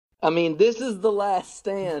I mean, this is the last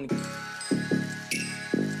stand.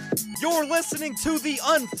 You're listening to The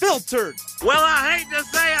Unfiltered. Well, I hate to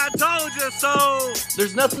say I told you so.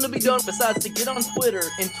 There's nothing to be done besides to get on Twitter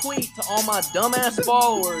and tweet to all my dumbass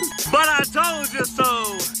followers. But I told you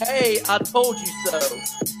so. Hey, I told you so.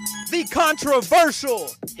 The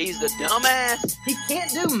Controversial. He's a dumbass. He can't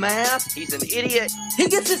do math. He's an idiot. He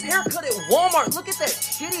gets his haircut at Walmart. Look at that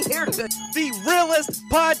shitty haircut. The realest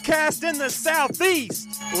podcast in the Southeast.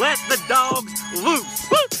 Let the dogs loose.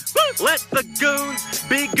 Let the goons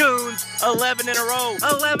be goons. 11 in a row.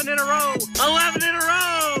 11 in a row. 11 in a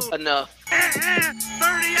row. Enough.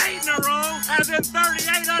 38 in a row. As in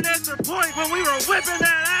 38 unanswered points when we were whipping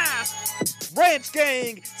that ass. Ranch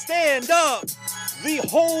Gang, stand up. The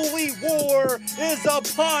holy war is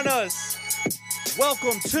upon us.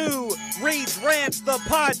 Welcome to Reed's Ranch, the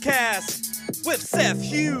podcast with Seth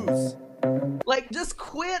Hughes. Like, just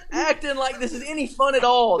quit acting like this is any fun at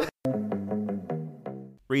all.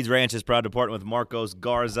 Reed's Ranch is proud to partner with Marcos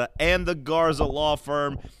Garza and the Garza Law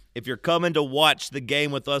Firm. If you're coming to watch the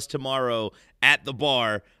game with us tomorrow at the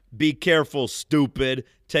bar, be careful, stupid.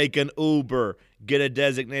 Take an Uber. Get a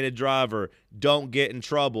designated driver. Don't get in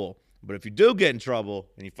trouble. But if you do get in trouble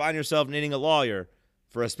and you find yourself needing a lawyer,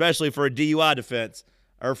 especially for a DUI defense,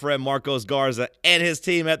 our friend Marcos Garza and his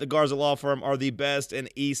team at the Garza Law Firm are the best in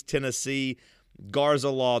East Tennessee.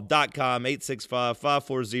 GarzaLaw.com,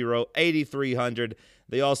 865-540-8300.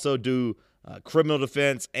 They also do criminal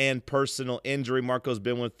defense and personal injury. Marco's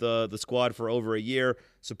been with the squad for over a year.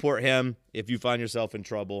 Support him if you find yourself in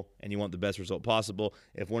trouble and you want the best result possible.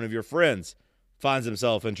 If one of your friends finds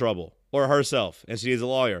himself in trouble or herself and she needs a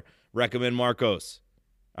lawyer, recommend Marcos.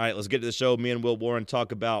 All right, let's get to the show. Me and Will Warren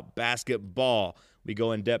talk about basketball. We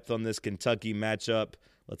go in depth on this Kentucky matchup.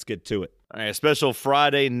 Let's get to it. All right, a special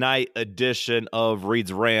Friday night edition of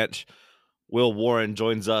Reed's Ranch. Will Warren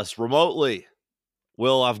joins us remotely.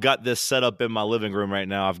 Will, I've got this set up in my living room right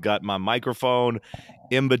now. I've got my microphone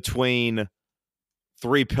in between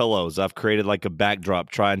three pillows. I've created like a backdrop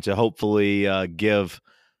trying to hopefully give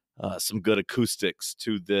some good acoustics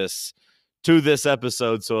to this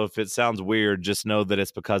episode. So if it sounds weird, just know that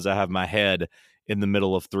it's because I have my head in the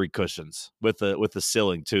middle of three cushions with the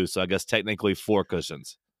ceiling too. So I guess technically four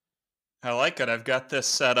cushions. I like it. I've got this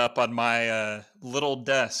set up on my little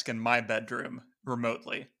desk in my bedroom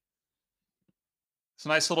remotely. It's a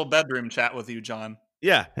nice little bedroom chat with you, John.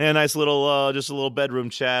 Yeah, and a nice little, just a little bedroom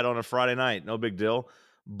chat on a Friday night. No big deal.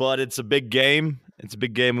 But it's a big game. It's a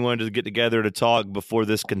big game. We wanted to get together to talk before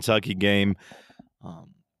this Kentucky game. A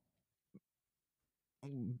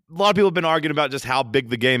lot of people have been arguing about just how big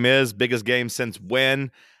the game is, biggest game since when.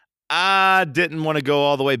 I didn't want to go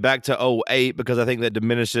all the way back to 2008 because I think that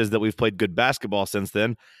diminishes that we've played good basketball since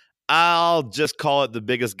then. I'll just call it the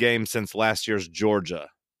biggest game since last year's Georgia.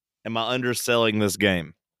 Am I underselling this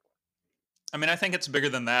game? I mean, I think it's bigger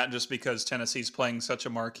than that just because Tennessee's playing such a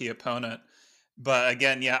marquee opponent. But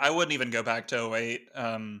again, yeah, I wouldn't even go back to 2008.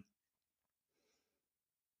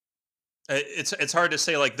 It's hard to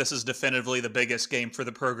say like this is definitively the biggest game for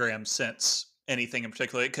the program since anything in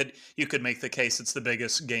particular. You could make the case it's the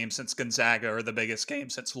biggest game since Gonzaga or the biggest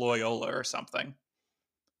game since Loyola or something.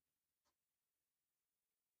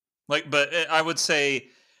 But I would say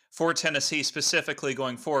for Tennessee specifically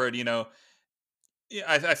going forward, I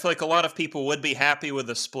feel like a lot of people would be happy with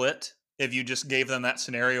a split if you just gave them that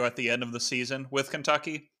scenario at the end of the season with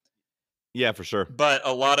Kentucky. Yeah, for sure. But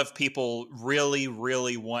a lot of people really,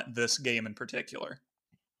 really want this game in particular.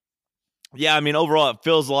 Yeah, I mean, overall, it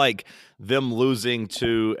feels like them losing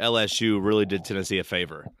to LSU really did Tennessee a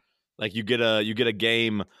favor. Like you get a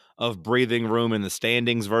game of breathing room in the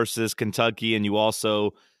standings versus Kentucky, and you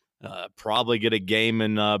also probably get a game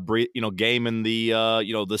in the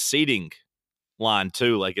seeding line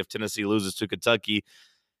too. Like if Tennessee loses to Kentucky,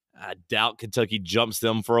 I doubt Kentucky jumps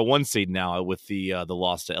them for a 1 seed now with the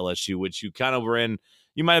loss to LSU, which you kind of were in.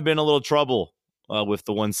 You might have been a little trouble with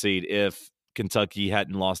the 1 seed if Kentucky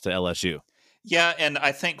hadn't lost to LSU. Yeah, and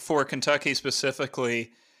I think for Kentucky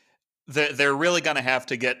specifically, they're really going to have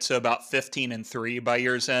to get to about 15-3 by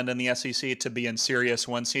year's end in the SEC to be in serious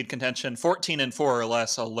 1 seed contention. 14-4 or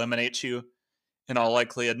less eliminates you in all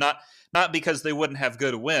likelihood. Not because they wouldn't have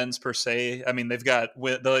good wins per se. I mean, they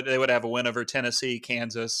would have a win over Tennessee,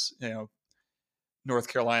 Kansas, North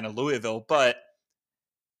Carolina, Louisville, but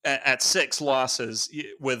at 6 losses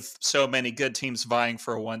with so many good teams vying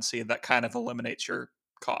for a 1 seed, that kind of eliminates your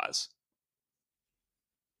cause.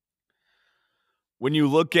 When you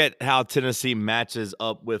look at how Tennessee matches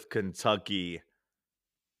up with Kentucky,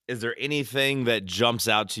 is there anything that jumps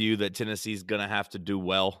out to you that Tennessee's going to have to do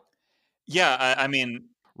well? Yeah, I mean,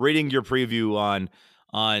 reading your preview on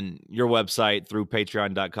on your website through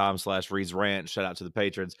patreon.com/Reed's Rant. Shout out to the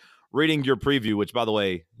patrons. Reading your preview, which, by the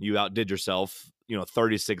way, you outdid yourself,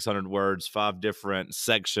 3,600 words, 5 different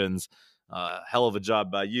sections. Hell of a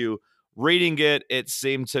job by you. Reading it, it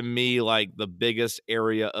seemed to me like the biggest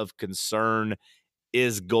area of concern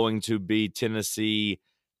is going to be Tennessee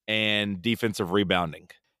and defensive rebounding.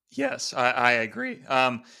 Yes, I agree.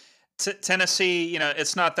 Tennessee,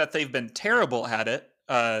 it's not that they've been terrible at it.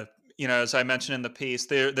 As I mentioned in the piece,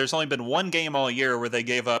 there's only been one game all year where they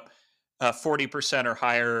gave up 40% or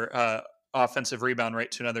higher offensive rebound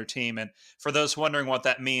rate to another team. And for those wondering what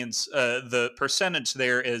that means, the percentage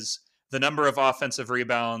there is the number of offensive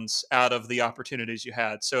rebounds out of the opportunities you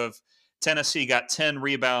had. So if Tennessee got 10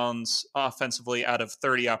 rebounds offensively out of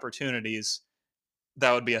 30 opportunities,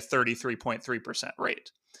 that would be a 33.3%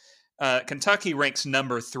 rate. Kentucky ranks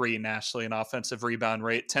number 3 nationally in offensive rebound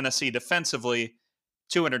rate. Tennessee defensively,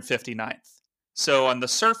 259th. So on the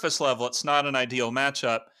surface level, it's not an ideal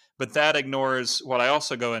matchup, but that ignores what I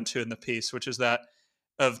also go into in the piece, which is that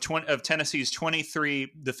of Tennessee's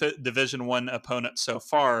 23 Division I opponents so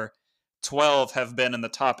far, 12 have been in the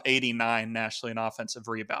top 89 nationally in offensive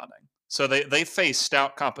rebounding. So they face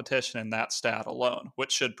stout competition in that stat alone,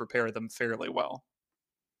 which should prepare them fairly well.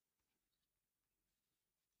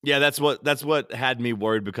 Yeah, that's what had me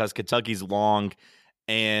worried, because Kentucky's long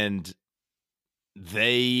and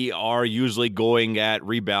they are usually going at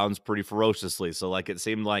rebounds pretty ferociously. So it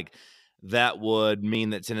seemed like that would mean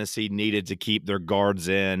that Tennessee needed to keep their guards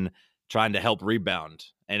in, trying to help rebound.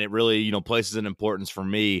 And it really, places an importance for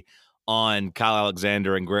me on Kyle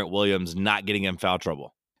Alexander and Grant Williams not getting in foul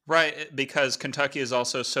trouble. Right, because Kentucky is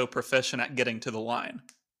also so proficient at getting to the line.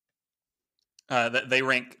 They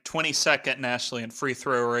rank 22nd nationally in free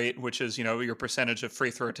throw rate, which is, your percentage of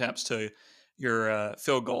free throw attempts to your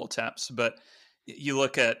field goal attempts. But you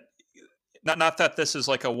look at, not that this is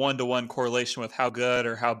like a 1-to-1 correlation with how good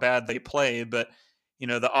or how bad they played, but,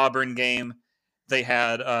 the Auburn game, they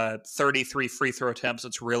had 33 free throw attempts.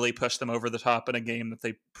 It's really pushed them over the top in a game that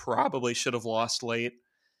they probably should have lost late.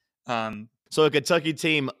 So a Kentucky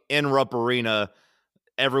team in Rupp Arena,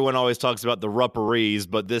 everyone always talks about the Rupparees,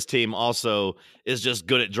 but this team also is just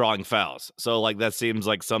good at drawing fouls. So that seems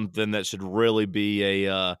like something that should really be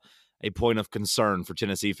a point of concern for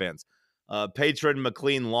Tennessee fans. Patron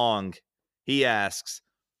McLean Long, he asks,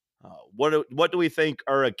 what do we think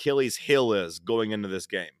our Achilles heel is going into this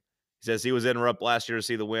game? He says he was in Rupp last year to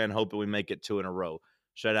see the win, hoping we make it 2 in a row.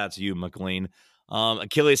 Shout out to you, McLean.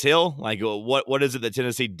 Achilles heel, what is it that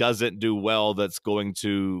Tennessee doesn't do well that's going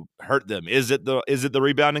to hurt them? Is it the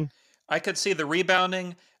rebounding? I could see the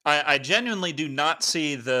rebounding. I genuinely do not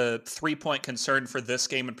see the 3-point concern for this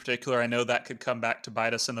game in particular. I know that could come back to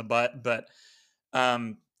bite us in the butt, but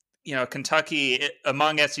Kentucky,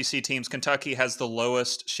 among SEC teams, Kentucky has the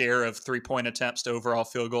lowest share of 3-point attempts to overall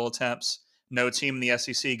field goal attempts. No team in the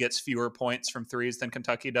SEC gets fewer points from threes than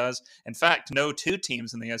Kentucky does. In fact, no 2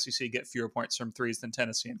 teams in the SEC get fewer points from threes than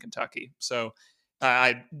Tennessee and Kentucky. So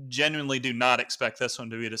I genuinely do not expect this one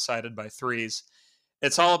to be decided by threes.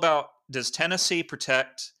 It's all about, does Tennessee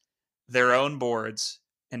protect their own boards,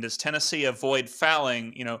 and does Tennessee avoid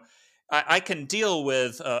fouling? I can deal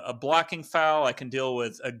with a blocking foul. I can deal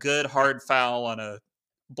with a good hard foul on a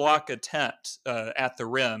block attempt at the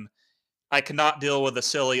rim. I cannot deal with a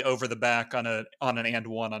silly over the back on an and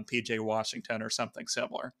one on PJ Washington or something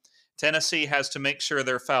similar. Tennessee has to make sure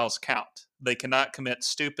their fouls count. They cannot commit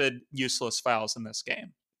stupid, useless fouls in this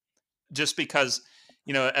game. Just because,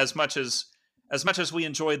 as much as we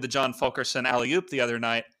enjoyed the John Fulkerson alley-oop the other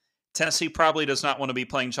night, Tennessee probably does not want to be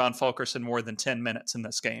playing John Fulkerson more than 10 minutes in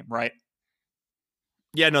this game, right?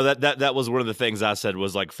 Yeah, no, that was one of the things I said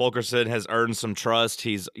was Fulkerson has earned some trust.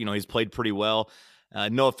 He's played pretty well.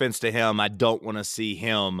 No offense to him, I don't want to see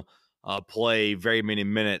him play very many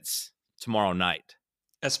minutes tomorrow night.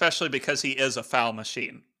 Especially because he is a foul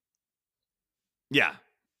machine. Yeah.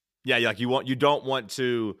 You don't want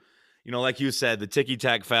to, like you said, the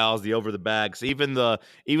ticky-tack fouls, the over the backs, even the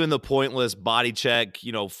pointless body check,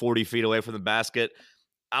 40 feet away from the basket.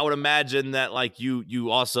 I would imagine that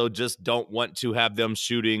you also just don't want to have them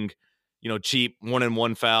shooting cheap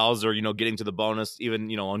 1-and-1 fouls or, getting to the bonus,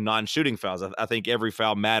 even, on non-shooting fouls. I think every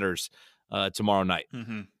foul matters tomorrow night.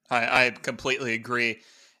 Mm-hmm. I completely agree.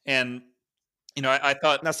 And, I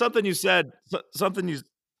thought... Now, something you said, is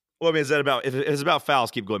that about, if it's about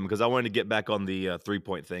fouls, keep going, because I wanted to get back on the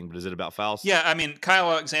 3-point thing, but is it about fouls? Yeah,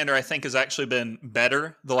 Kyle Alexander, I think, has actually been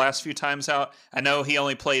better the last few times out. I know he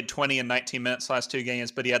only played 20 and 19 minutes last 2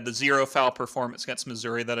 games, but he had the 0 foul performance against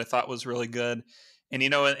Missouri that I thought was really good. And,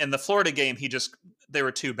 in the Florida game, there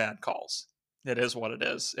were 2 bad calls. It is what it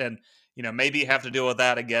is. And, maybe you have to deal with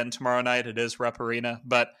that again tomorrow night. It is Rupp Arena,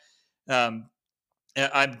 but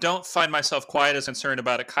I don't find myself quite as concerned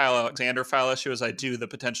about a Kyle Alexander foul issue as I do the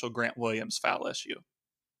potential Grant Williams foul issue.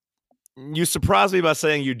 You surprised me by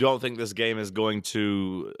saying you don't think this game is going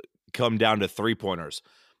to come down to 3-pointers.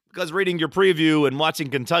 Because reading your preview and watching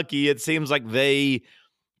Kentucky, it seems like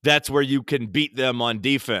that's where you can beat them on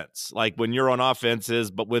defense. Like when you're on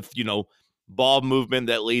offenses, but with, ball movement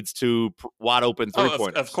that leads to wide open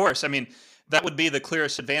 3-pointers. Of course. I mean, that would be the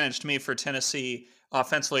clearest advantage to me for Tennessee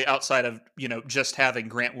offensively outside of, just having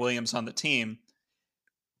Grant Williams on the team.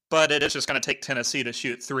 But it is just going to take Tennessee to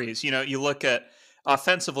shoot threes. You look at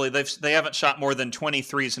offensively, they haven't shot more than 20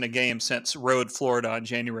 threes in a game since road Florida on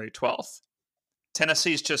January 12th.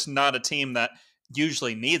 Tennessee's just not a team that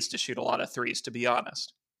usually needs to shoot a lot of threes, to be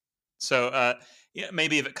honest. So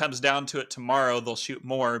maybe if it comes down to it tomorrow, they'll shoot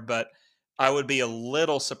more, but I would be a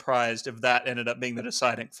little surprised if that ended up being the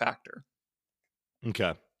deciding factor.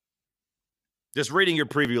 Okay. Just reading your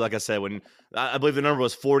preview, like I said, when I believe the number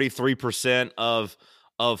was 43% of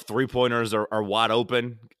 3-pointers are wide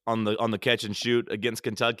open on the catch and shoot against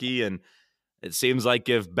Kentucky, and it seems like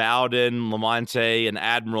if Bowden, Lamonte, and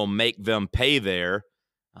Admiral make them pay there,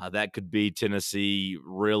 that could be Tennessee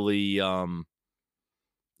really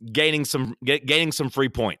gaining some free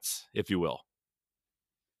points, if you will.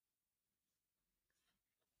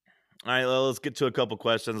 All right, well, let's get to a couple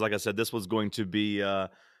questions. Like I said, this was going to be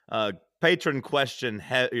patron question.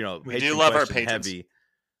 We do love our patrons. Heavy.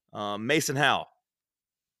 Mason Howe.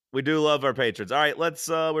 We do love our patrons. All right, let's.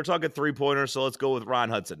 We're talking 3-pointers, so let's go with Ryan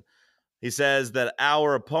Hudson. He says that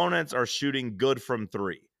our opponents are shooting good from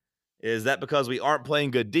 3. Is that because we aren't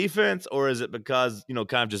playing good defense, or is it because,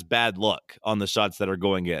 kind of just bad luck on the shots that are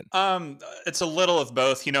going in? It's a little of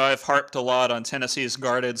both. I've harped a lot on Tennessee's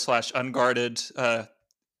guarded/unguarded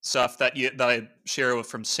stuff that I share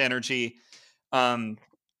from Synergy. And,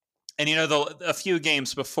 a few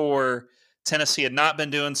games before, Tennessee had not been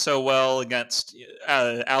doing so well against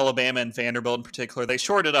Alabama and Vanderbilt in particular. They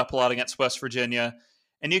shorted up a lot against West Virginia.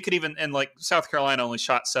 And you could South Carolina only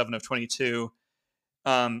shot 7 of 22.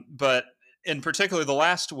 But in particular, the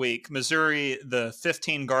last week, Missouri, the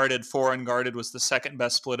 15 guarded, 4 unguarded was the second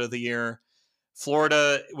best split of the year.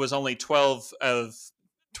 Florida was only 12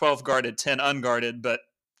 guarded, 10 unguarded, but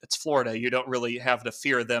it's Florida. You don't really have to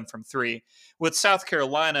fear them from 3. With South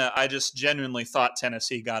Carolina, I just genuinely thought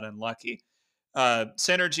Tennessee got unlucky.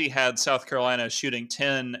 Synergy had South Carolina shooting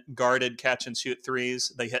 10 guarded catch and shoot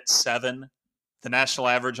threes. They hit 7. The national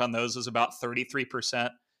average on those is about 33%.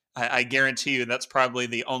 I guarantee you that's probably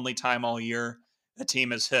the only time all year a team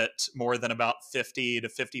has hit more than about 50 to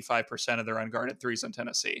 55% of their unguarded threes in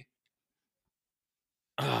Tennessee.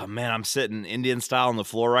 Oh, man, I'm sitting Indian style on the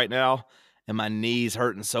floor right now, and my knee's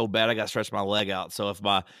hurting so bad I got to stretch my leg out. So if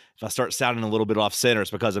I start sounding a little bit off center,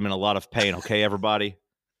 it's because I'm in a lot of pain, okay, everybody?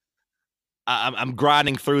 I'm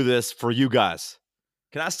grinding through this for you guys.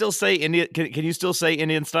 Can I still say Indian? Can you still say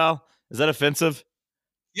Indian style? Is that offensive?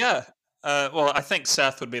 Yeah. Well, I think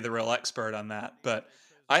Seth would be the real expert on that, but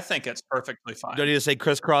I think it's perfectly fine. Do I need to say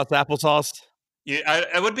crisscross applesauce? Yeah,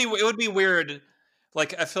 it would be weird.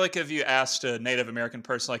 Like, I feel like if you asked a Native American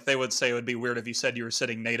person, they would say it would be weird if you said you were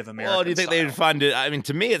sitting Native American. Well, do you think they would find it? I mean,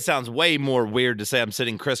 to me, it sounds way more weird to say I'm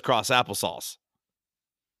sitting crisscross applesauce.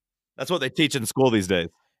 That's what they teach in school these days.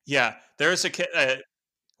 Yeah, there's a kid.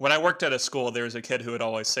 When I worked at a school, there was a kid who would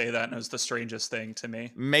always say that, and it was the strangest thing to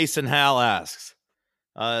me. Mason Howell asks,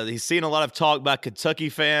 he's seen a lot of talk by Kentucky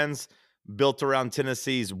fans built around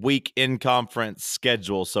Tennessee's weak in-conference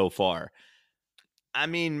schedule so far. I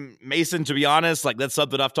mean, Mason, to be honest, that's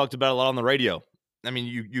something I've talked about a lot on the radio. I mean,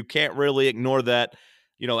 you can't really ignore that.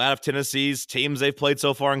 Out of Tennessee's teams they've played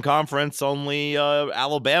so far in conference, only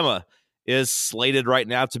Alabama is slated right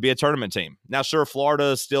now to be a tournament team. Now, sure,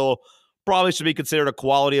 Florida still probably should be considered a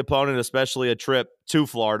quality opponent, especially a trip to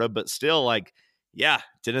Florida, but still,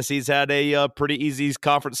 Tennessee's had a pretty easy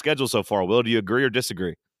conference schedule so far. Will, do you agree or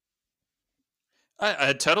disagree?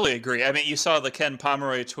 I totally agree. I mean, you saw the Ken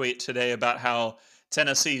Pomeroy tweet today about how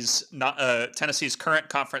Tennessee's current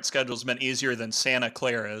conference schedule has been easier than Santa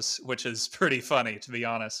Clara's, which is pretty funny, to be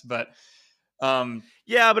honest. But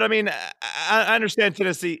yeah, but I mean, I understand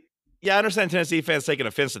Tennessee. Yeah, I understand Tennessee fans taking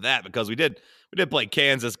offense to that because we did play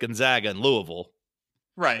Kansas, Gonzaga, and Louisville.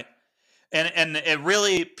 Right. And it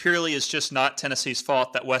really purely is just not Tennessee's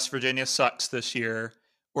fault that West Virginia sucks this year,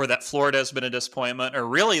 or that Florida has been a disappointment, or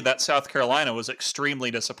really that South Carolina was extremely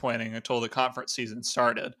disappointing until the conference season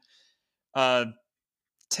started.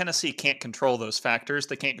 Tennessee can't control those factors.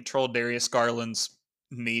 They can't control Darius Garland's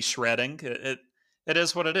knee shredding. It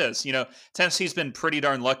is what it is. Tennessee's been pretty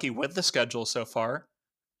darn lucky with the schedule so far.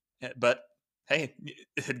 But hey,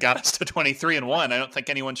 it got us to 23-1. I don't think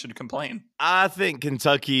anyone should complain. I think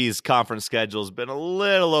Kentucky's conference schedule has been a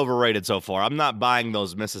little overrated so far. I'm not buying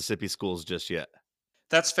those Mississippi schools just yet.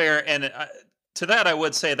 That's fair. And to that, I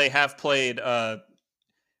would say they have played.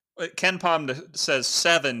 Ken Palm says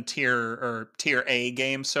 7 tier A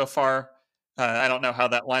games so far. I don't know how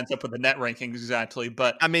that lines up with the net rankings exactly,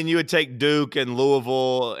 but I mean, you would take Duke and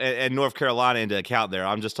Louisville and North Carolina into account there.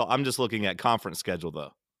 I'm just looking at conference schedule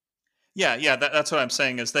though. Yeah, that's what I'm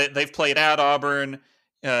saying is they've played at Auburn,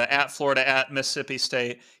 at Florida, at Mississippi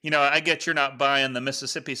State. I get you're not buying the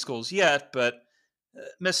Mississippi schools yet, but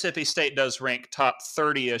Mississippi State does rank top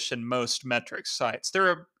 30-ish in most metric sites.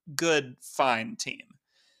 They're a good, fine team.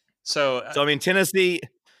 So I mean, Tennessee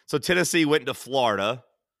went to Florida.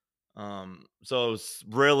 So it's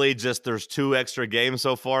really just there's 2 extra games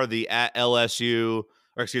so far, the at LSU,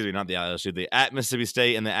 or excuse me, not the LSU, the at Mississippi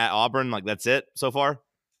State and the at Auburn. Like that's it so far.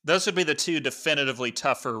 Those would be the 2 definitively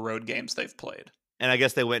tougher road games they've played. And I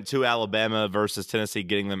guess they went to Alabama versus Tennessee,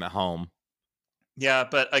 getting them at home. Yeah,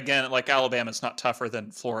 but again, like Alabama's not tougher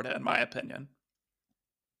than Florida, in my opinion.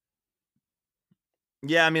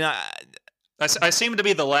 Yeah, I mean, I seem to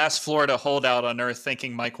be the last Florida holdout on earth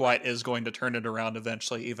thinking Mike White is going to turn it around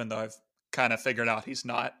eventually, even though I've kind of figured out he's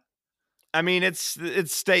not. I mean, it's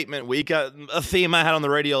statement week. A theme I had on the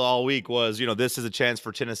radio all week was, this is a chance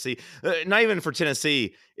for Tennessee. Not even for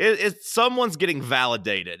Tennessee. It's someone's getting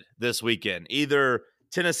validated this weekend. Either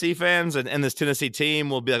Tennessee fans and this Tennessee team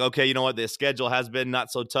will be like, okay, you know what? The schedule has been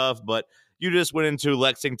not so tough, but you just went into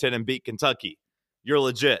Lexington and beat Kentucky. You're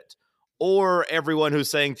legit. Or everyone who's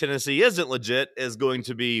saying Tennessee isn't legit is going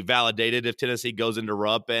to be validated if Tennessee goes into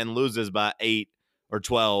Rupp and loses by 8 or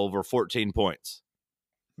 12 or 14 points.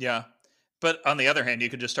 Yeah. But on the other hand, you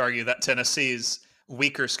could just argue that Tennessee's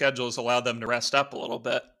weaker schedules allowed them to rest up a little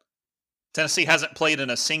bit. Tennessee hasn't played in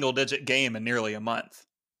a single-digit game in nearly a month.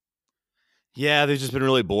 Yeah, they've just been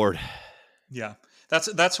really bored. Yeah.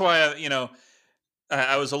 That's why,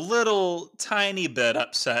 I was a little tiny bit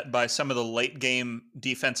upset by some of the late-game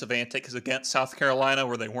defensive antics against South Carolina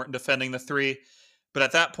where they weren't defending the 3. But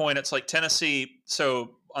at that point, it's like Tennessee.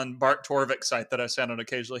 So on Bart Torvik's site that I send out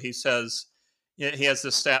occasionally, he says he has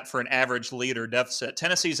this stat for an average lead or deficit.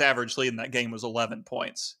 Tennessee's average lead in that game was 11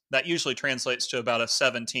 points. That usually translates to about a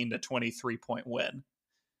 17 to 23-point win.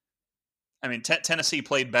 I mean, Tennessee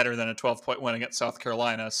played better than a 12-point win against South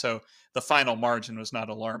Carolina, so the final margin was not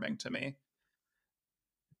alarming to me.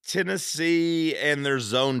 Tennessee and their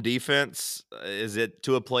zone defense, is it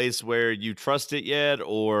to a place where you trust it yet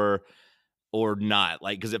or not?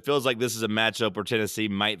 Like, because it feels like this is a matchup where Tennessee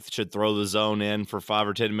should throw the zone in for 5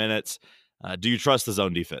 or 10 minutes. Do you trust the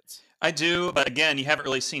zone defense? I do, but again, you haven't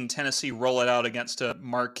really seen Tennessee roll it out against a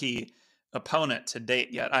marquee opponent to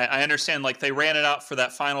date yet. I understand, like, they ran it out for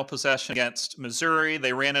that final possession against Missouri.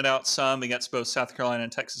 They ran it out some against both South Carolina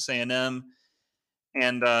and Texas A&M.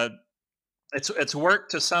 And it's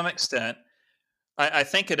worked to some extent. I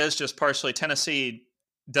think it is just partially Tennessee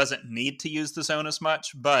doesn't need to use the zone as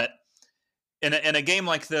much, but in a game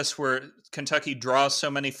like this where Kentucky draws so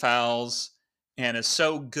many fouls and is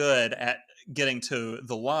so good at getting to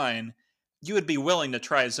the line, you would be willing to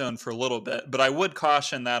try zone for a little bit. But I would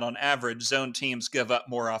caution that on average, zone teams give up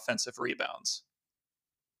more offensive rebounds.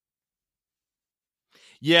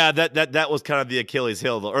 Yeah, that was kind of the Achilles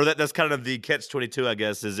heel, though, or that's kind of the catch-22, I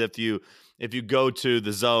guess, is if you go to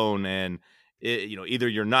the zone and either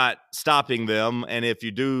you're not stopping them, and if you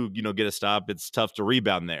do get a stop, it's tough to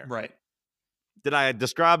rebound there. Right. Did I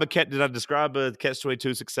describe a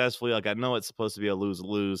catch-22 successfully? Like, I know it's supposed to be a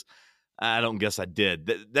lose-lose. I don't guess I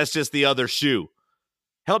did. That's just the other shoe.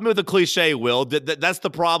 Help me with the cliche, Will. That's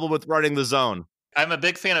the problem with running the zone. I'm a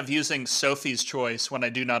big fan of using Sophie's choice when I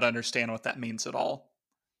do not understand what that means at all.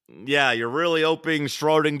 Yeah, you're really opening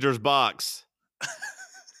Schrodinger's box.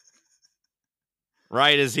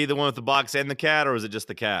 Right? Is he the one with the box and the cat, or is it just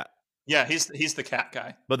the cat? Yeah, he's the cat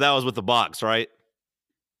guy. But that was with the box, right?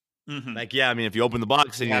 Mm-hmm. Like, yeah, I mean, if you open the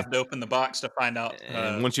box, and you have to open the box to find out.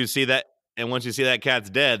 And once you see that cat's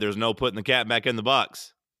dead, there's no putting the cat back in the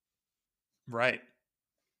box. Right.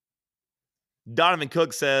 Donovan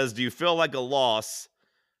Cook says, do you feel like a loss?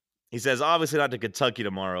 He says, obviously not to Kentucky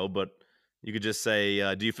tomorrow, but you could just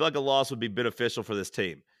say, do you feel like a loss would be beneficial for this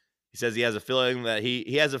team? He says he has a feeling that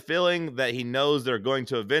he knows they're going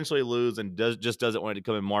to eventually lose and just doesn't want it to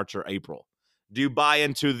come in March or April. Do you buy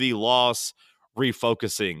into the loss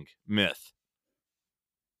refocusing myth?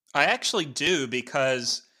 I actually do,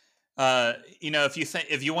 because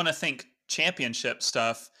if you want to think championship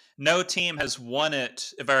stuff, no team has won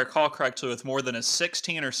it, if I recall correctly, with more than a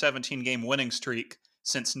 16 or 17 game winning streak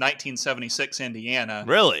since 1976 Indiana.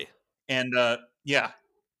 Really? And yeah.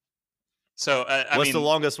 So What's the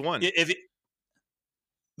longest one? If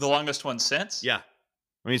the longest one since? Yeah.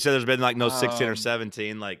 I mean, you said there's been like no 16 or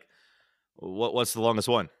 17. Like, what's the longest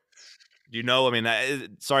one? Do you know? I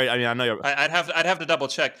mean, sorry. I mean, I know you're. I'd have to double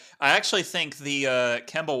check. I actually think the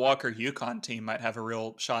Kemba Walker UConn team might have a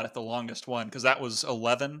real shot at the longest one because that was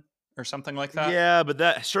 11 or something like that. Yeah, but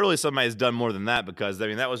that surely somebody's done more than that because I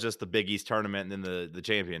mean that was just the Big East tournament and then the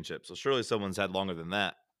championship. So surely someone's had longer than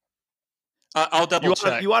that. I'll double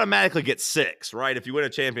check. You automatically get 6, right? If you win a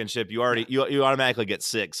championship, you automatically get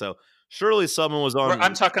 6. So surely someone was on.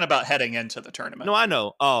 I'm talking about heading into the tournament. No, I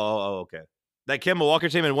know. Oh, okay. That Kemba Walker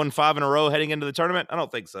team had won 5 in a row heading into the tournament. I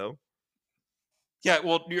don't think so. Yeah,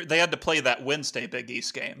 well, they had to play that Wednesday Big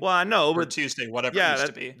East game. Well, I know, or but Tuesday, whatever it used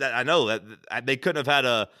to be. I know that they couldn't have had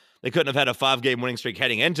a 5-game winning streak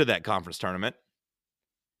heading into that conference tournament.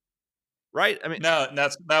 Right? I mean, no,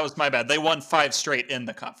 that was my bad. They won 5 straight in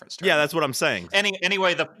the conference tournament. Yeah, that's what I'm saying.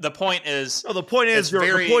 Anyway, the point is, no, the point is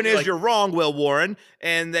you're wrong, Will Warren,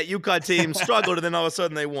 and that UConn team struggled, and then all of a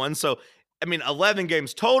sudden they won. So, I mean, 11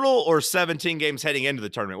 games total or 17 games heading into the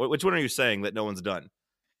tournament. Which one are you saying that no one's done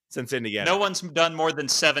since Indiana? No one's done more than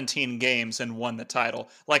 17 games and won the title.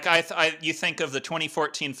 Like you think of the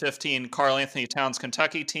 2014-15 Karl Anthony Towns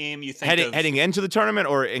Kentucky team. You think heading into the tournament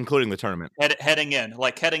or including the tournament? Heading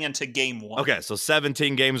into game 1. Okay, so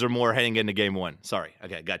 17 games or more heading into game 1. Sorry.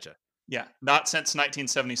 Okay, gotcha. Yeah, not since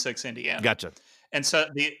 1976 Indiana. Gotcha. And so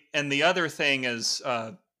the other thing is,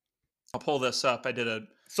 I'll pull this up.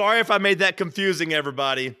 Sorry if I made that confusing,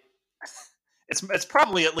 everybody. It's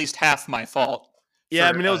probably at least half my fault. Yeah,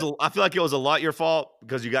 I mean, I feel like it was a lot your fault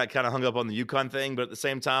because you got kind of hung up on the UConn thing. But at the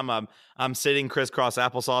same time, I'm sitting crisscross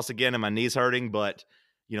applesauce again, and my knee's hurting. But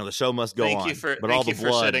you know, the show must go on. Thank you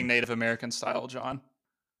for sitting Native American style, John.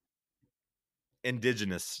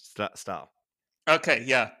 Indigenous style. Okay,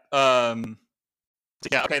 yeah, yeah.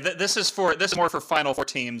 Okay, this is more for Final Four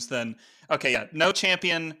teams than. Okay, yeah, no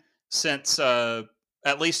champion since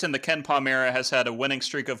at least in the Ken Palm era has had a winning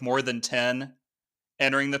streak of more than 10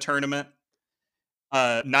 entering the tournament.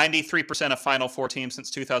 93% of Final Four teams since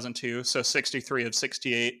 2002, so 63 of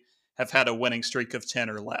 68 have had a winning streak of 10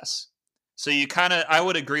 or less. So I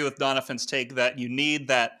would agree with Donovan's take that you need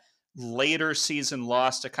that later season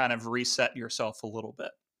loss to kind of reset yourself a little bit.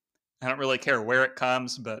 I don't really care where it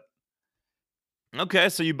comes, but. Okay,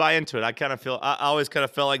 so you buy into it. I always kind of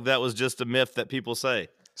felt like that was just a myth that people say.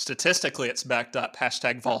 Statistically, it's backed up.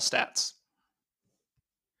 #VolStats.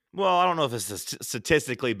 Well, I don't know if it's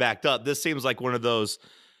statistically backed up. This seems like one of those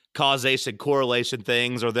causation correlation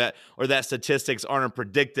things or that statistics aren't a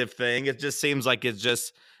predictive thing. It just seems like it's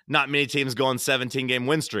just not many teams go on 17-game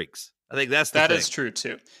win streaks. I think that is true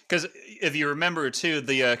too. Because if you remember too,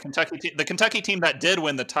 the Kentucky team that did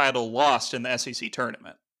win the title lost in the SEC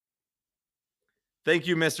tournament. Thank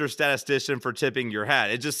you, Mr. Statistician, for tipping your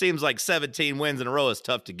hat. It just seems like 17 wins in a row is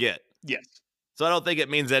tough to get. Yes. So I don't think it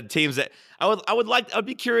means that teams that I'd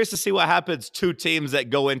be curious to see what happens to teams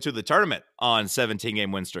that go into the tournament on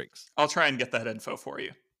 17-game win streaks. I'll try and get that info for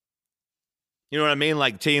you. You know what I mean?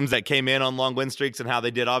 Like teams that came in on long win streaks and how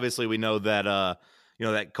they did. Obviously, we know that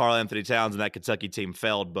that Karl Anthony Towns and that Kentucky team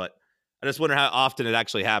failed, but I just wonder how often it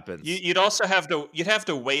actually happens. You'd also have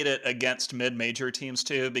to weight it against mid-major teams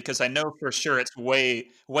too, because I know for sure it's way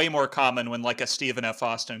more common when like a Stephen F.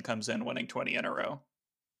 Austin comes in winning 20 in a row.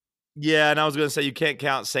 Yeah, and I was going to say you can't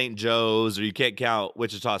count St. Joe's or you can't count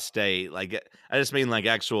Wichita State. Like I just mean like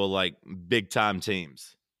actual like big-time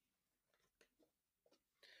teams.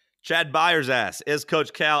 Chad Byers asks, is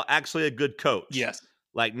Coach Cal actually a good coach? Yes.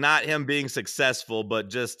 Like not him being successful, but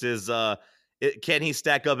just can he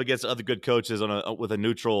stack up against other good coaches with a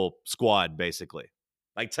neutral squad, basically?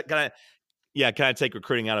 Like, can I take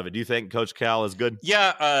recruiting out of it? Do you think Coach Cal is good?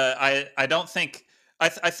 Yeah, I don't think. I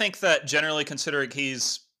think that generally considering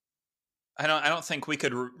I don't think we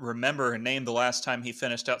could remember and name the last time he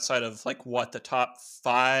finished outside of like the top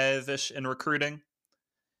 5-ish in recruiting.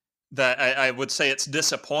 That I would say it's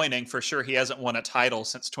disappointing for sure. He hasn't won a title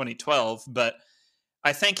since 2012, but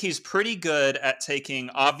I think he's pretty good at taking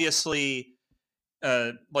obviously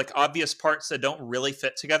obvious parts that don't really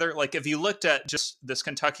fit together. Like if you looked at just this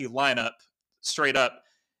Kentucky lineup straight up,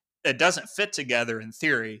 it doesn't fit together in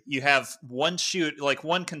theory. You have one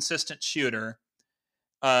consistent shooter,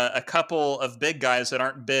 a couple of big guys that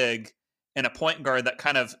aren't big, and a point guard that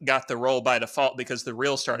kind of got the role by default because the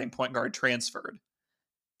real starting point guard transferred.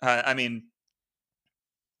 I mean,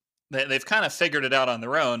 they've kind of figured it out on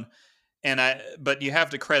their own, but you have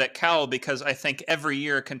to credit Cal because I think every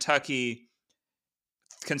year Kentucky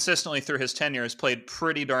consistently through his tenure has played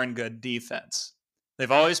pretty darn good defense.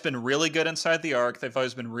 They've always been really good inside the arc. They've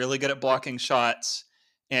always been really good at blocking shots.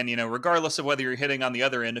 And, regardless of whether you're hitting on the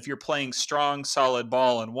other end, if you're playing strong, solid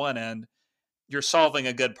ball on one end, you're solving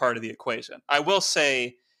a good part of the equation. I will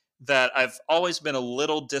say that I've always been a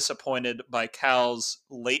little disappointed by Cal's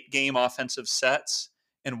late game offensive sets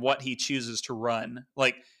and what he chooses to run,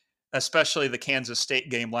 like especially the Kansas State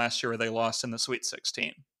game last year where they lost in the Sweet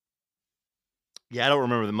 16. Yeah, I don't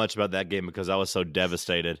remember much about that game because I was so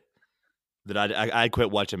devastated that I quit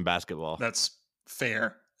watching basketball. That's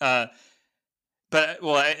fair. I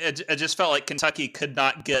just felt like Kentucky could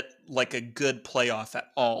not get like a good playoff at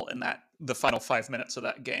all in the final 5 minutes of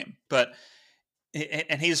that game.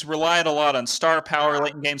 And he's relied a lot on star power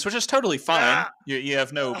late in games, which is totally fine. You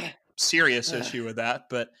have no serious issue with that,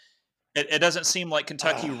 but it doesn't seem like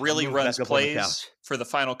Kentucky really runs plays for the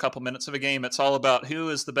final couple minutes of a game. It's all about who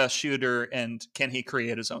is the best shooter and can he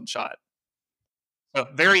create his own shot. So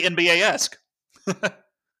very NBA-esque.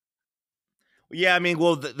 Yeah, I mean,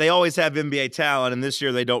 well, they always have NBA talent, and this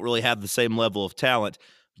year they don't really have the same level of talent.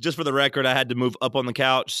 Just for the record, I had to move up on the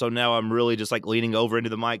couch, so now I'm really just like leaning over into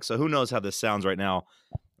the mic. So who knows how this sounds right now?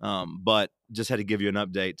 But just had to give you an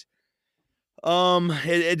update.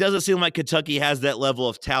 It doesn't seem like Kentucky has that level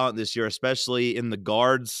of talent this year, especially in the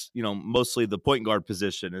guards. Mostly the point guard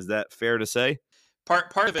position. Is that fair to say?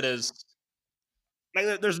 Part of it is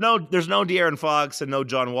like there's no De'Aaron Fox and no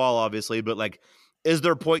John Wall, obviously, but like, is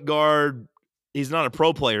there point guard? He's not a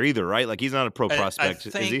pro player either, right? Like he's not a pro prospect. I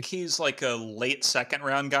think he's like a late second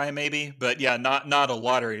round guy, maybe, but yeah, not a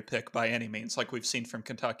lottery pick by any means, like we've seen from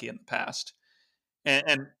Kentucky in the past.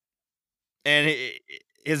 And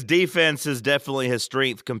his defense is definitely his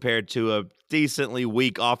strength compared to a decently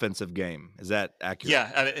weak offensive game. Is that accurate? Yeah,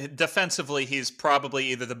 I mean, defensively, he's probably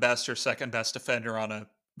either the best or second best defender on a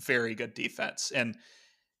very good defense. And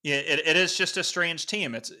it is just a strange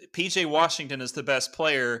team. It's PJ Washington is the best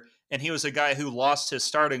player, and he was a guy who lost his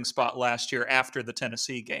starting spot last year after the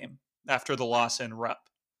Tennessee game, after the loss in Rupp.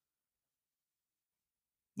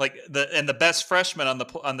 Like the best freshman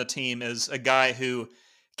on the team is a guy who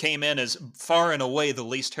came in as far and away the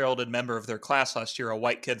least heralded member of their class last year, a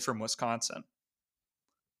white kid from Wisconsin.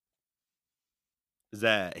 Is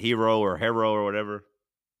that Hero or whatever?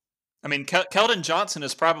 I mean, Keldon Johnson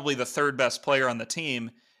is probably the third best player on the team,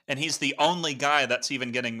 and he's the only guy that's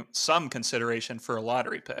even getting some consideration for a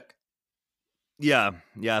lottery pick. Yeah,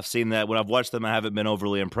 I've seen that. When I've watched them, I haven't been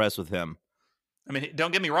overly impressed with him. I mean,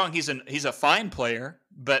 don't get me wrong, he's a fine player,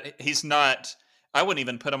 but he's not. I wouldn't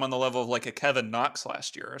even put him on the level of like a Kevin Knox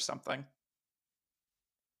last year or something.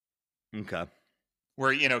 Okay.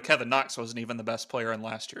 Where, Kevin Knox wasn't even the best player on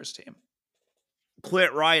last year's team.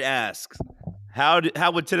 Clint Wright asks, how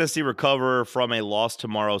would Tennessee recover from a loss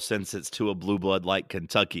tomorrow since it's to a blue blood like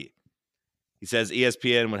Kentucky? He says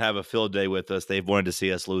ESPN would have a field day with us. They've wanted to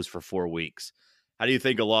see us lose for 4 weeks. How do you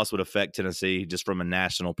think a loss would affect Tennessee just from a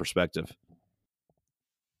national perspective?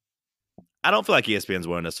 I don't feel like ESPN's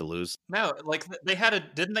wanting us to lose. No, like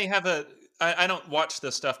didn't they have I don't watch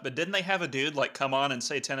this stuff, but didn't they have a dude like come on and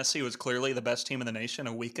say Tennessee was clearly the best team in the nation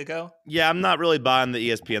a week ago? Yeah, I'm not really buying the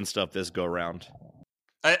ESPN stuff this go around.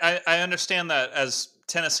 I understand that as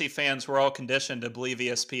Tennessee fans, we're all conditioned to believe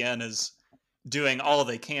ESPN is doing all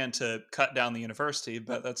they can to cut down the university,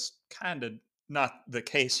 but that's kind of not the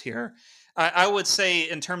case here. I would say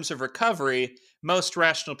in terms of recovery, most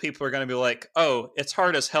rational people are going to be like, oh, it's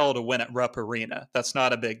hard as hell to win at Rupp Arena. That's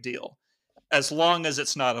not a big deal. As long as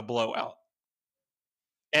it's not a blowout.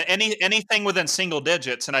 And anything within single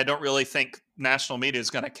digits, and I don't really think national media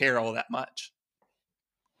is going to care all that much.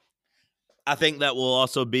 I think that will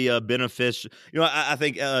also be a benefit. I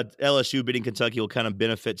think LSU beating Kentucky will kind of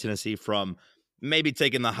benefit Tennessee from maybe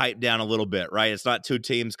taking the hype down a little bit, right? It's not two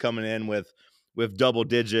teams coming in with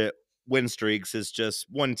double-digit win streaks. It's just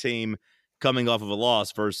one team coming off of a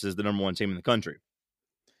loss versus the number one team in the country.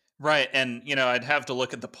 Right, and, I'd have to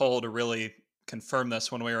look at the poll to really confirm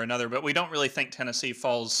this one way or another, but we don't really think Tennessee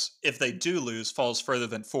falls, if they do lose, falls further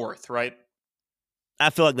than fourth, right? I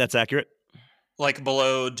feel like that's accurate. Like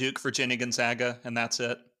below Duke, Virginia, Gonzaga, and that's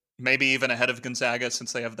it. Maybe even ahead of Gonzaga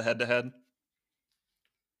since they have the head-to-head.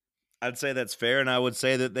 I'd say that's fair, and I would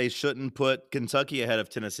say that they shouldn't put Kentucky ahead of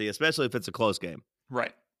Tennessee, especially if it's a close game.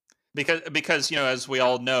 Right. Because as we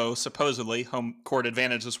all know, supposedly home court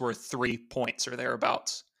advantage is worth 3 points or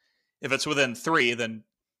thereabouts. If it's within 3, then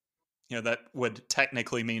that would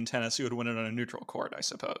technically mean Tennessee would win it on a neutral court, I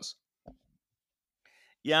suppose.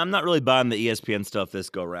 Yeah, I'm not really buying the ESPN stuff this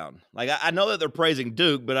go round. Like I know that they're praising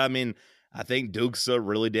Duke, but I mean, I think Duke's a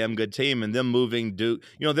really damn good team, and them moving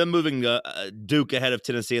Duke ahead of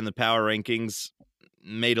Tennessee in the power rankings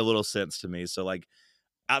made a little sense to me. So like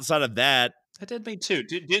outside of that, It did me too.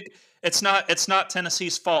 Duke, it's not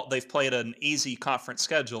Tennessee's fault they've played an easy conference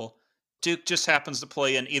schedule. Duke just happens to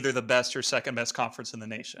play in either the best or second best conference in the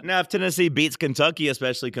nation. Now, if Tennessee beats Kentucky,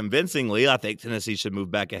 especially convincingly, I think Tennessee should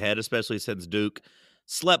move back ahead, especially since Duke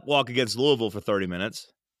slept walk against Louisville for 30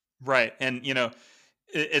 minutes. Right. And,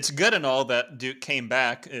 it's good and all that Duke came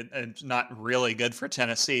back. It's not really good for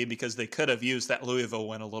Tennessee because they could have used that Louisville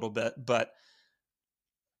win a little bit. But,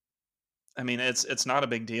 I mean, it's not a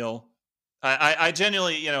big deal. I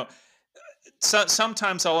genuinely,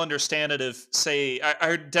 sometimes I'll understand it if, say,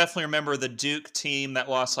 I definitely remember the Duke team that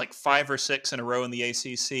lost like 5 or 6 in a row in the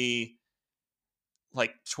ACC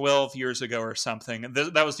like 12 years ago or something.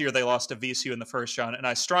 That was the year they lost to VCU in the first round. And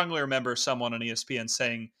I strongly remember someone on ESPN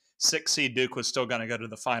saying 6 seed Duke was still going to go to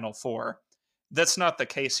the Final Four. That's not the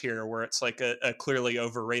case here, where it's like a clearly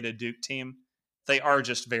overrated Duke team. They are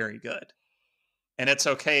just very good. And it's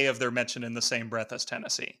okay if they're mentioned in the same breath as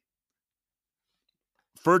Tennessee.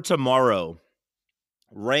 For tomorrow,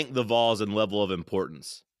 rank the Vols in level of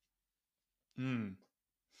importance.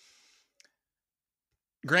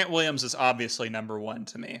 Grant Williams is obviously number one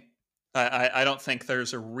to me. I don't think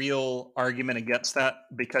there's a real argument against that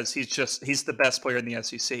because he's the best player in the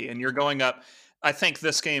SEC. And you're going up. I think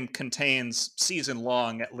this game contains season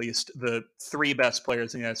long, at least, the 3 best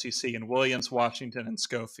players in the SEC in Williams, Washington, and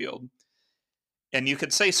Schofield. And you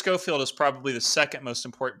could say Schofield is probably the second most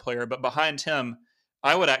important player, but behind him,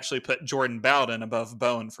 I would actually put Jordan Bowden above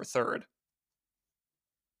Bone for third.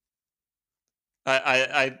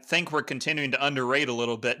 I think we're continuing to underrate a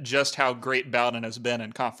little bit just how great Bowden has been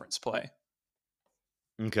in conference play.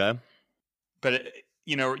 Okay. But,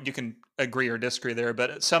 you can agree or disagree there,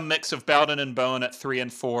 but some mix of Bowden and Bone at 3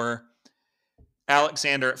 and 4,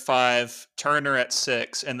 Alexander at 5, Turner at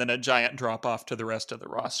 6, and then a giant drop off to the rest of the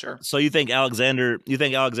roster. So you think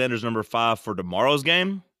Alexander's number 5 for tomorrow's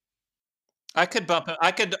game? I could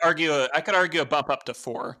argue a bump up to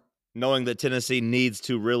 4. Knowing that Tennessee needs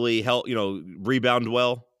to really help, rebound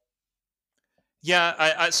well.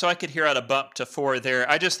 Yeah, so I could hear out a bump to 4 there.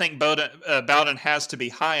 I just think Bowden has to be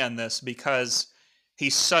high on this because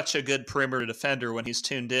he's such a good perimeter defender when he's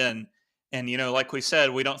tuned in. And, like we said,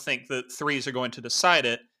 we don't think the threes are going to decide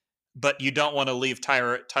it, but you don't want to leave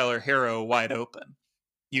Tyler Harrow wide open.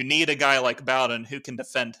 You need a guy like Bowden who can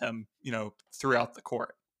defend him, throughout the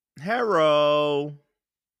court. Harrow.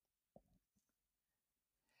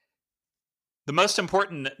 The most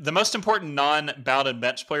important non-Bowden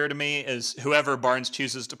bench player to me is whoever Barnes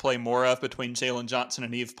chooses to play more of between Jalen Johnson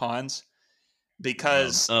and Yves Pons,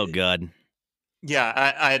 because oh god,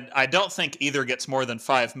 yeah, I don't think either gets more than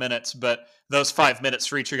 5 minutes, but those 5 minutes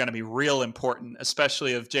for each are going to be real important,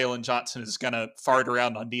 especially if Jalen Johnson is going to fart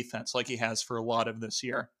around on defense like he has for a lot of this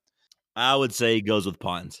year. I would say he goes with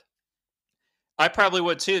Pons. I probably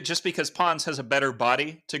would too, just because Pons has a better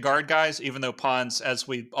body to guard guys, even though Pons, as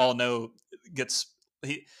we all know,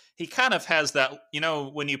 he kind of has that,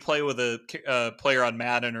 when you play with a player on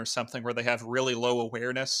Madden or something where they have really low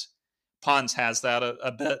awareness, Pons has that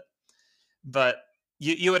a bit. But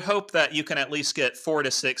you would hope that you can at least get 4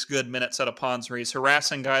 to 6 good minutes out of Pons where he's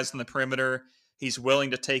harassing guys on the perimeter. He's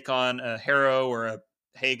willing to take on a Harrow or a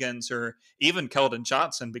Hagans or even Keldon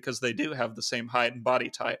Johnson because they do have the same height and body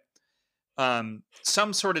type.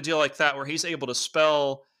 Some sort of deal like that where he's able to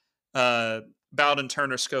spell Bowden,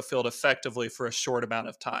 Turner, Schofield effectively for a short amount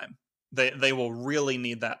of time. They will really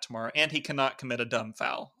need that tomorrow. And he cannot commit a dumb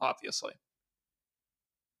foul, obviously.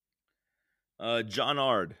 John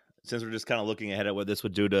Ard, since we're just kind of looking ahead at what this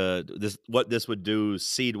would do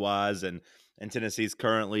seed wise, and Tennessee's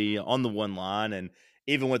currently on the 1 line, and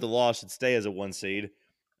even with the loss should stay as a 1 seed.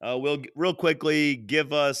 We'll real quickly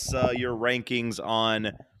give us your rankings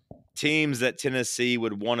on teams that Tennessee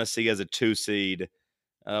would want to see as a 2 seed.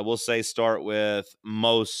 We'll say start with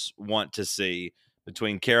most want to see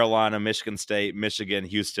between Carolina, Michigan State, Michigan,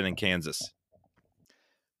 Houston, and Kansas.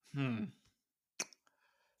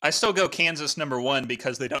 I still go Kansas number 1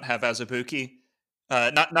 because they don't have Azubuike.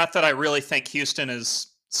 Not that I really think Houston is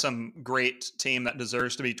some great team that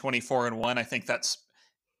deserves to be 24-1. I think that's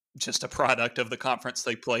just a product of the conference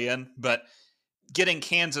they play in. But getting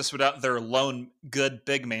Kansas without their lone good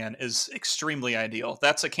big man is extremely ideal.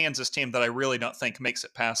 That's a Kansas team that I really don't think makes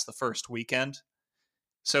it past the first weekend.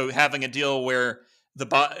 So having a deal where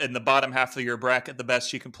in the bottom half of your bracket, the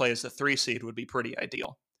best you can play is the 3 seed would be pretty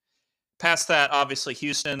ideal. Past that, obviously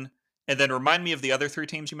Houston, and then remind me of the other 3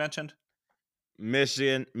 teams you mentioned.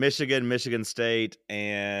 Michigan, Michigan State,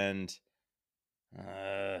 and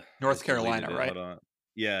North Carolina, right?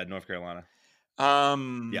 Yeah, North Carolina.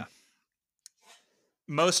 Yeah.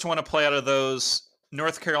 Most want to play out of those: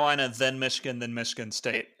 North Carolina, then Michigan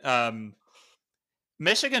State.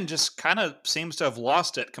 Michigan just kind of seems to have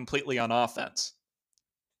lost it completely on offense.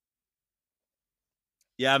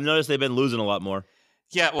 Yeah, I've noticed they've been losing a lot more.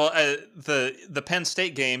 Yeah, well, the Penn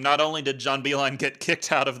State game, not only did John Beilein get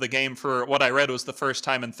kicked out of the game for what I read was the first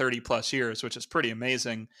time in 30-plus years, which is pretty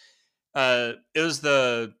amazing. I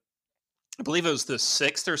believe it was the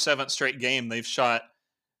 6th or 7th straight game they've shot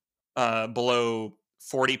below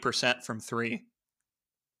 40% from three.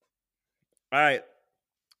 All right.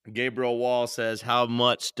 Gabriel Wall says, how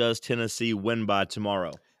much does Tennessee win by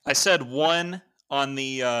tomorrow? I said 1 on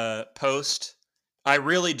the post. I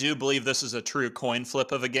really do believe this is a true coin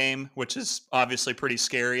flip of a game, which is obviously pretty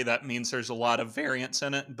scary. That means there's a lot of variance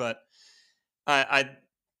in it. But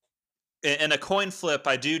in a coin flip,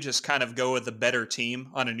 I do just kind of go with the better team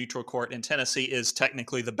on a neutral court, and Tennessee is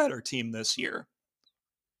technically the better team this year.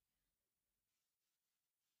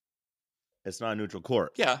 It's not a neutral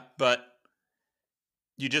court. Yeah, but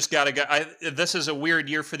you just got to go. This is a weird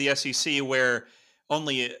year for the SEC where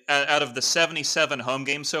only out of the 77 home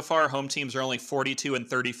games so far, home teams are only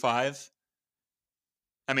 42-35.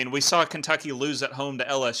 I mean, we saw Kentucky lose at home to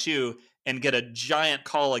LSU and get a giant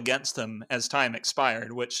call against them as time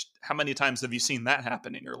expired, which how many times have you seen that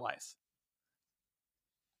happen in your life?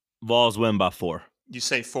 Vols win by 4. You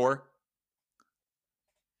say 4?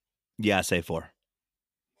 Yeah, I say 4.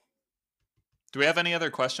 Do we have any other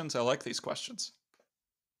questions? I like these questions.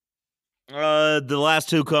 The last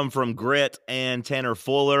 2 come from Grit and Tanner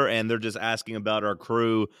Fuller, and they're just asking about our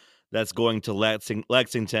crew that's going to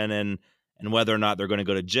Lexington and whether or not they're going to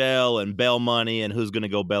go to jail and bail money and who's going to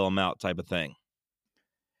go bail them out type of thing.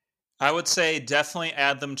 I would say definitely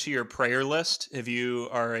add them to your prayer list if you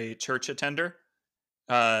are a church attender.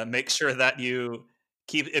 Make sure that you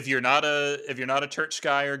keep if you're not a church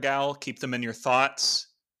guy or gal, keep them in your thoughts.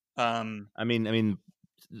 I mean,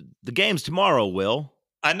 the game's tomorrow, Will.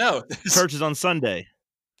 I know. Church is on Sunday.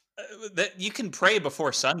 That you can pray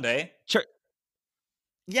before Sunday.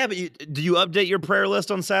 Yeah, but do you update your prayer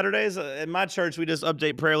list on Saturdays? In my church, we just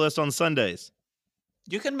update prayer list on Sundays.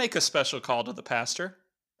 You can make a special call to the pastor.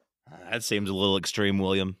 That seems a little extreme,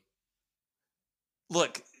 William.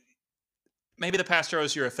 Look, maybe the pastor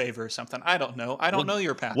owes you a favor or something. I don't know. I don't know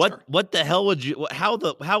your pastor. What the hell would you? How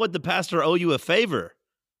would the pastor owe you a favor?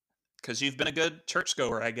 Because you've been a good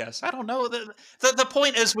churchgoer, I guess. I don't know. The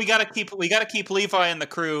point is we got to keep Levi and the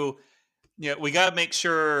crew. Yeah, we got to make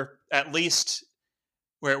sure at least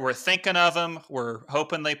we're thinking of them. We're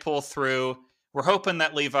hoping they pull through. We're hoping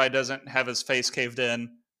that Levi doesn't have his face caved in.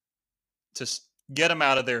 Just get him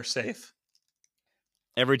out of there safe.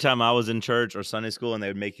 Every time I was in church or Sunday school and they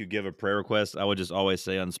would make you give a prayer request, I would just always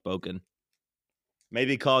say unspoken.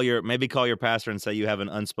 Maybe call your pastor and say you have an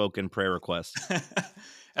unspoken prayer request.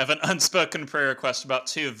 Have an unspoken prayer request about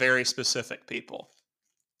 2 very specific people,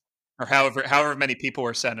 or however many people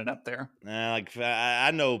were sending up there.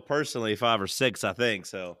 I know personally 5 or 6, I think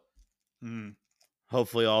so.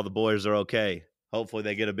 Hopefully all the boys are okay. Hopefully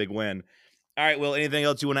they get a big win. All right, Will, anything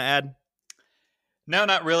else you want to add? No,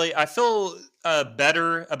 not really. I feel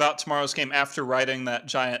better about tomorrow's game after writing that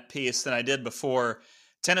giant piece than I did before.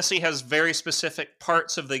 Tennessee has very specific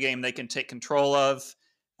parts of the game they can take control of.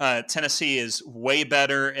 Tennessee is way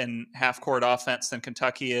better in half-court offense than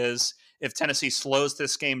Kentucky is. If Tennessee slows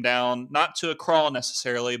this game down, not to a crawl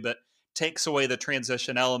necessarily, but takes away the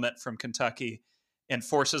transition element from Kentucky and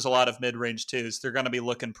forces a lot of mid-range twos, they're going to be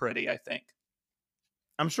looking pretty, I think.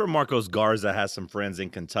 I'm sure Marcos Garza has some friends in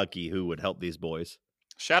Kentucky who would help these boys.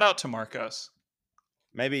 Shout out to Marcos.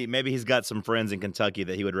 Maybe he's got some friends in Kentucky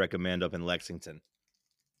that he would recommend up in Lexington.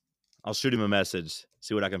 I'll shoot him a message,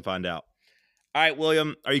 see what I can find out. All right,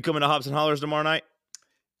 William, are you coming to Hops and Hollers tomorrow night?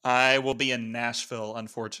 I will be in Nashville,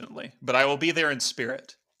 unfortunately, but I will be there in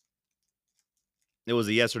spirit. It was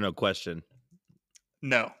a yes or no question.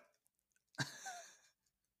 No.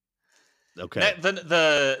 Okay.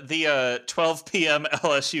 The 12 p.m.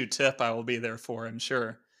 LSU tip I will be there for, I'm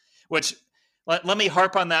sure. Which, let me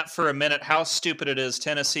harp on that for a minute, how stupid it is.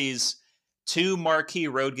 Tennessee's 2 marquee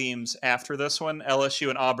road games after this one, LSU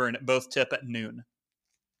and Auburn, both tip at noon.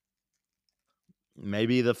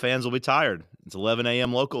 Maybe the fans will be tired. It's 11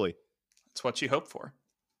 a.m. locally. That's what you hope for.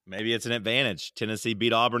 Maybe it's an advantage. Tennessee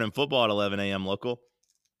beat Auburn in football at 11 a.m. local.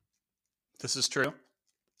 This is true.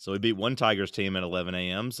 So we beat one Tigers team at 11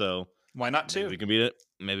 a.m. So why not 2? Maybe we can beat it.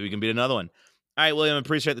 Maybe we can beat another one. All right, William,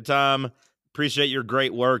 appreciate the time. Appreciate your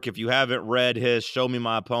great work. If you haven't read his Show Me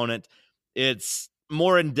My Opponent, it's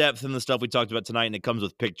more in depth than the stuff we talked about tonight, and it comes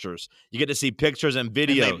with pictures. You get to see pictures and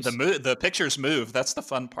videos. And the pictures move. That's the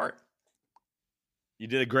fun part. You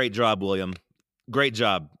did a great job, William. Great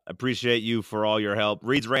job. Appreciate you for all your help.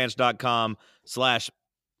 ReedsRanch.com/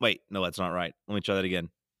 Wait, no, that's not right. Let me try that again.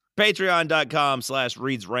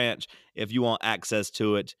 Patreon.com/Reed's Ranch if you want access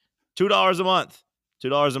to it. $2 a month.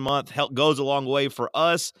 $2 a month goes a long way for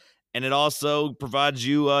us, and it also provides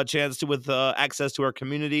you a chance with access to our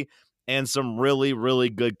community and some really, really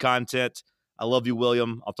good content. I love you,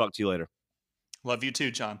 William. I'll talk to you later. Love you too,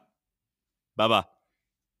 John. Bye-bye.